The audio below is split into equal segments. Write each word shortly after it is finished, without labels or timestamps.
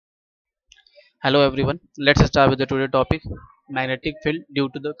Hello everyone. Let's start with the today topic: magnetic field due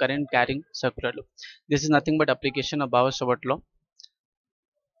to the current carrying circular loop. This is nothing but application of Biot-savart law.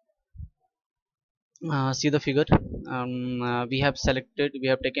 See the figure. We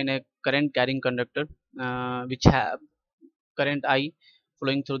have taken a current carrying conductor, which have current I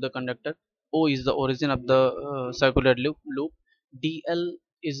flowing through the conductor. O is the origin of the circular loop. DL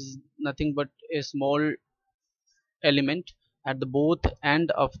is nothing but a small element at the both end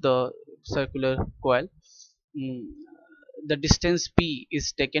of the circular coil. Mm, the distance P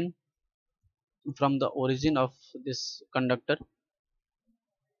is taken from the origin of this conductor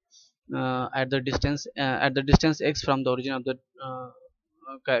at the distance x from the origin of the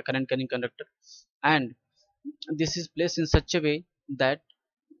current carrying conductor, and this is placed in such a way that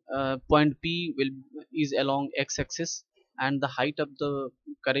point P will is along x-axis and the height of the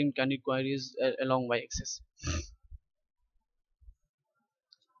current carrying coil is along y-axis.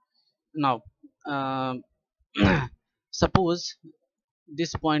 Now, um, suppose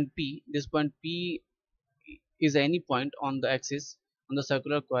this point P is any point on the axis on the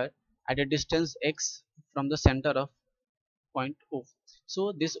circular coil at a distance x from the center of point O.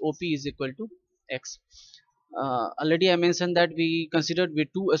 So this OP is equal to x. Already I mentioned that we considered with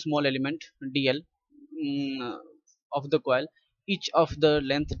two a small element dl, of the coil, each of the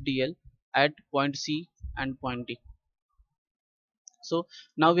length dl at point C and point D. So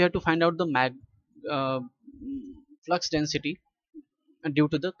now we have to find out the uh, flux density due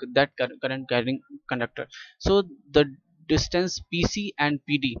to the current carrying conductor. So the distance PC and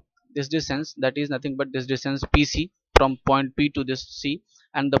PD, this distance, that is nothing but this distance PC from point P to this C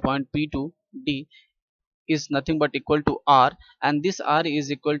and the point P to D, is nothing but equal to R, and this R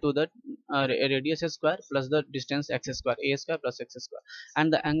is equal to the radius square plus the distance x square, a square plus x square,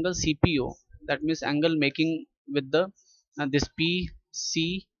 and the angle CPO, that means angle making with the this P,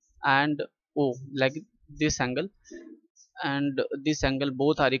 C and O, like this angle and this angle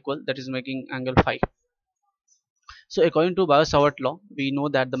both are equal, that is making angle phi. So according to Biot-savart law, we know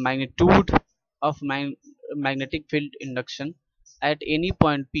that the magnitude of magnetic field induction at any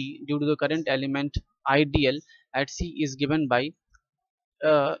point P due to the current element IDL at C is given by,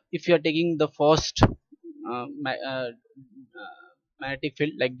 if you are taking the first magnetic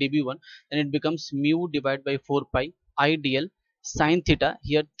field like dB1, then it becomes mu divided by 4 pi IDL sine theta.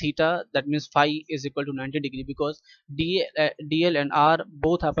 Here theta, that means phi, is equal to 90 degree because DL and R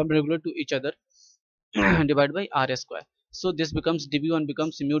both are perpendicular to each other divided by R square. So this becomes dB1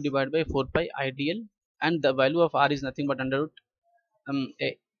 becomes mu divided by 4 pi IDL, and the value of R is nothing but under root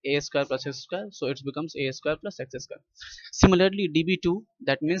a square plus x square, so it becomes a square plus x square. Similarly dB2,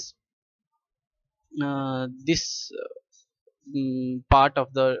 that means this part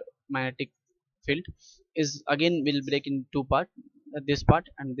of the magnetic field is again will break in two part, this part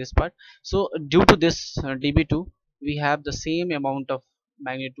and this part. So due to this dB2, we have the same amount of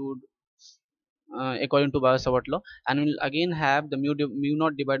magnitude according to Biot-savart law, and we'll again have the mu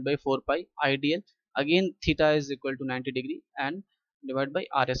naught divided by 4 pi ideal, again theta is equal to 90 degree and divided by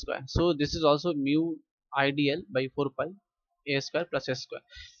r square. So this is also mu ideal by 4 pi a square plus s square.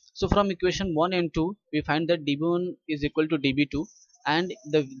 So from equation 1 and 2 we find that dB1 is equal to dB2, and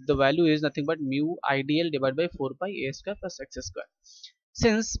the value is nothing but mu ideal divided by 4 pi a square plus x square.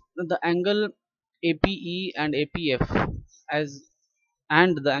 Since the angle APE and APF as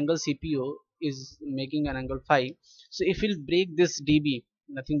and the angle CPO is making an angle phi, so if we'll break this dB,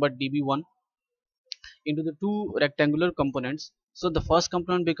 nothing but dB1, into the two rectangular components, so the first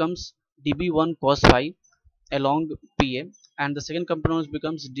component becomes dB1 cos phi along PA, and the second component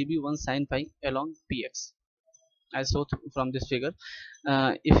becomes dB1 sin phi along PX, as so from this figure.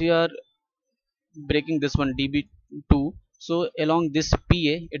 If you are breaking this one dB2, so along this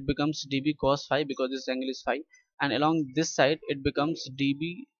PA it becomes dB cos phi because this angle is phi, and along this side it becomes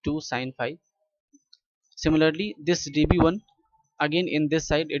dB2 sin phi. Similarly this dB1, again in this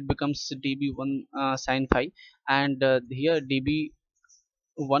side it becomes dB1 sin phi, and here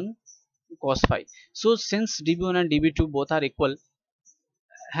dB1 cos phi. So since dB1 and dB2 both are equal,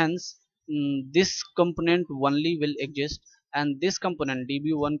 hence this component only will exist, and this component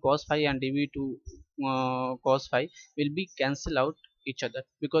dB1 cos phi and dB2 cos phi will be cancel out each other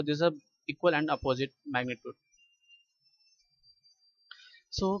because these are equal and opposite magnitude.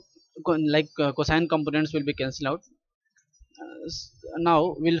 So cosine components will be cancelled out.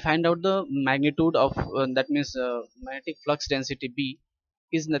 Now we'll find out the magnitude of, that means magnetic flux density B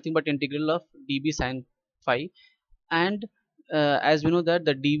is nothing but integral of dB sin phi, and as we know that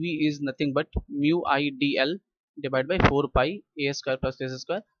the dB is nothing but mu I dl divided by 4 pi a square plus s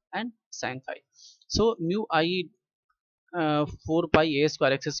square and sin phi. So mu I 4 pi a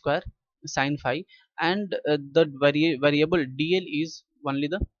square x square sine phi, and the variable dl is only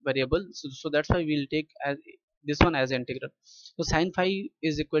the variable, so that's why we'll take as this one as integral. So sine phi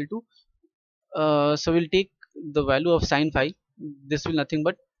is equal to, so we'll take the value of sine phi. This will nothing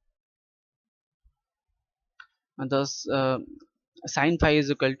but thus sine phi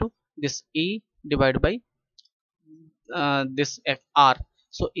is equal to this a divided by this f r.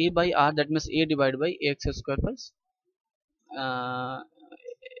 So a by r, that means a divided by ax square plus uh,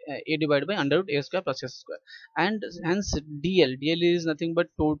 a divided by under root a square plus s square, and hence dl is nothing but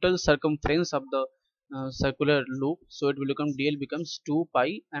total circumference of the circular loop. So it will become dl becomes 2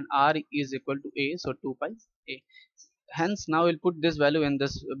 pi, and r is equal to a, so 2 pi a. Hence now we'll put this value in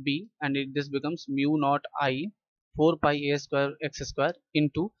this b, and this becomes mu naught I 4 pi a square x square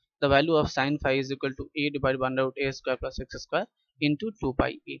into the value of sine phi is equal to a divided by under root a square plus x square into 2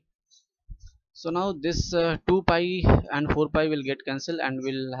 pi a. So now this 2 pi and 4 pi will get cancelled, and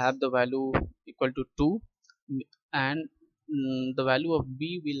we'll have the value equal to 2, and the value of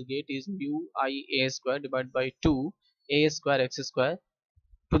b will get is mu I a square divided by 2 a square x square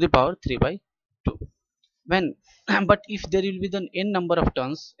to the power 3 by 2. When but if there will be the n number of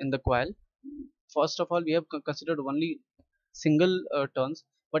turns in the coil, first of all we have considered only single turns,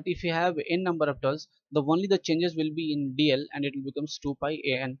 but if you have n number of turns, the only the changes will be in dl, and it will becomes 2 pi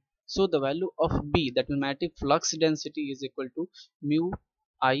an. So the value of b, that will magnetic flux density, is equal to mu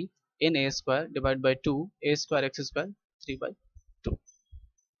I n a square divided by 2 a square x square 3 by 2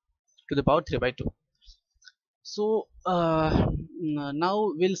 to the power 3 by 2. So now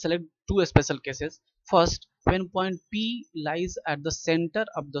we'll select two special cases. First, when point p lies at the center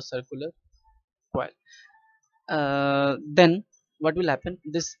of the circular coil, then what will happen,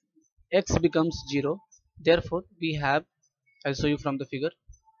 this x becomes 0. Therefore we have, I'll show you from the figure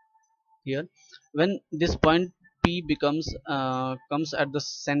here. When this point p becomes comes at the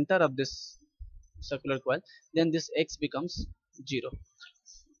center of this circular coil, then this x becomes 0.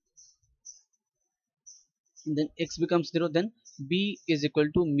 Then x becomes 0, then b is equal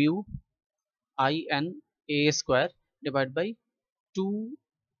to mu I n a square divided by 2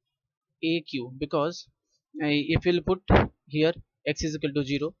 aq, because if we'll put here x is equal to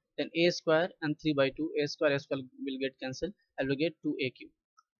 0, then a square and 3 by 2 a square as well will get cancelled, and we'll get 2 aq.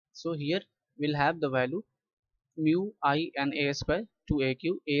 So here we'll have the value mu I and a square 2 aq,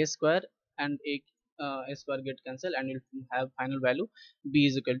 a square and a square get cancelled, and we'll have final value b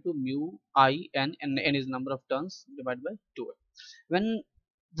is equal to mu I and n is number of turns divided by 2. When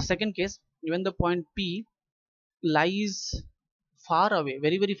the second case, when the point p lies far away,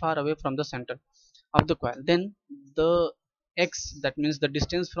 very very far away from the center of the coil, then the x, that means the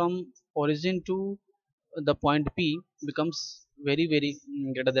distance from origin to the point p, becomes very very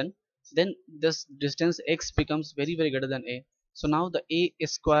greater than, then this distance x becomes very very greater than a. So now the a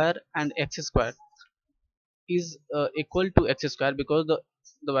square and x square is equal to x square, because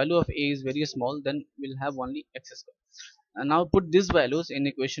the value of a is very small, then we'll have only x square. And now put these values in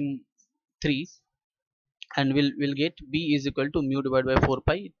equation 3, and we'll get b is equal to mu divided by 4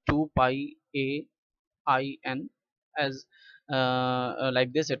 pi 2 pi a I n, as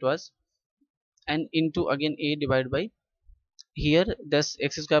like this it was, and into again a divided by, here this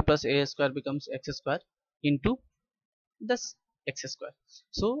x square plus a square becomes x square into this x square.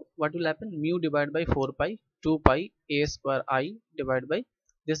 So what will happen, mu divided by 4 pi 2 pi a square I divided by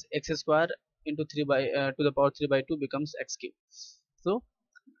this x square into 3 by to the power 3 by 2 becomes x cube. So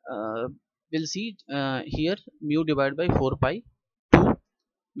uh, we'll see here mu divided by 4 pi 2,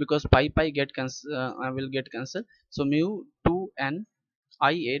 because pi pi get cancel, will get cancelled. So mu 2 n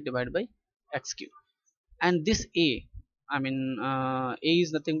I a divided by x cube, and this a, I mean a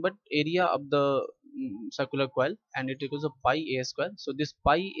is nothing but area of the circular coil, and it equals to pi a square. So this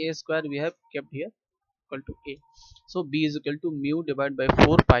pi a square we have kept here equal to a. So b is equal to mu divided by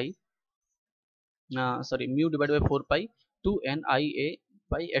 4 pi, sorry, mu divided by 4 pi 2 n I a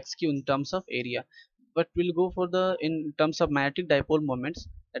by x cube in terms of area. But we'll go for the in terms of magnetic dipole moments,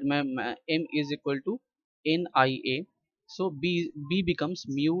 that m is equal to n I a. So b becomes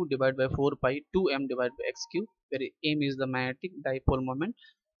mu divided by 4 pi 2 m divided by x cube, where m is the magnetic dipole moment,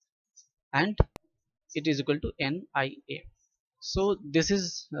 and it is equal to n I a. So this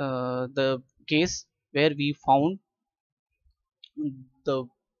is the case where we found the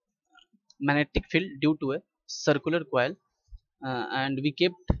magnetic field due to a circular coil, and we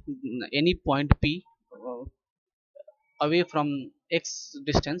kept any point p away from x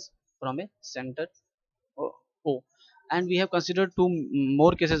distance from a center o, and we have considered two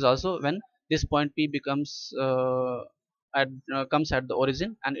more cases also, when this point p becomes comes at the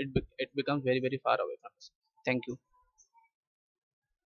origin, and it becomes very very far away from us. Thank you.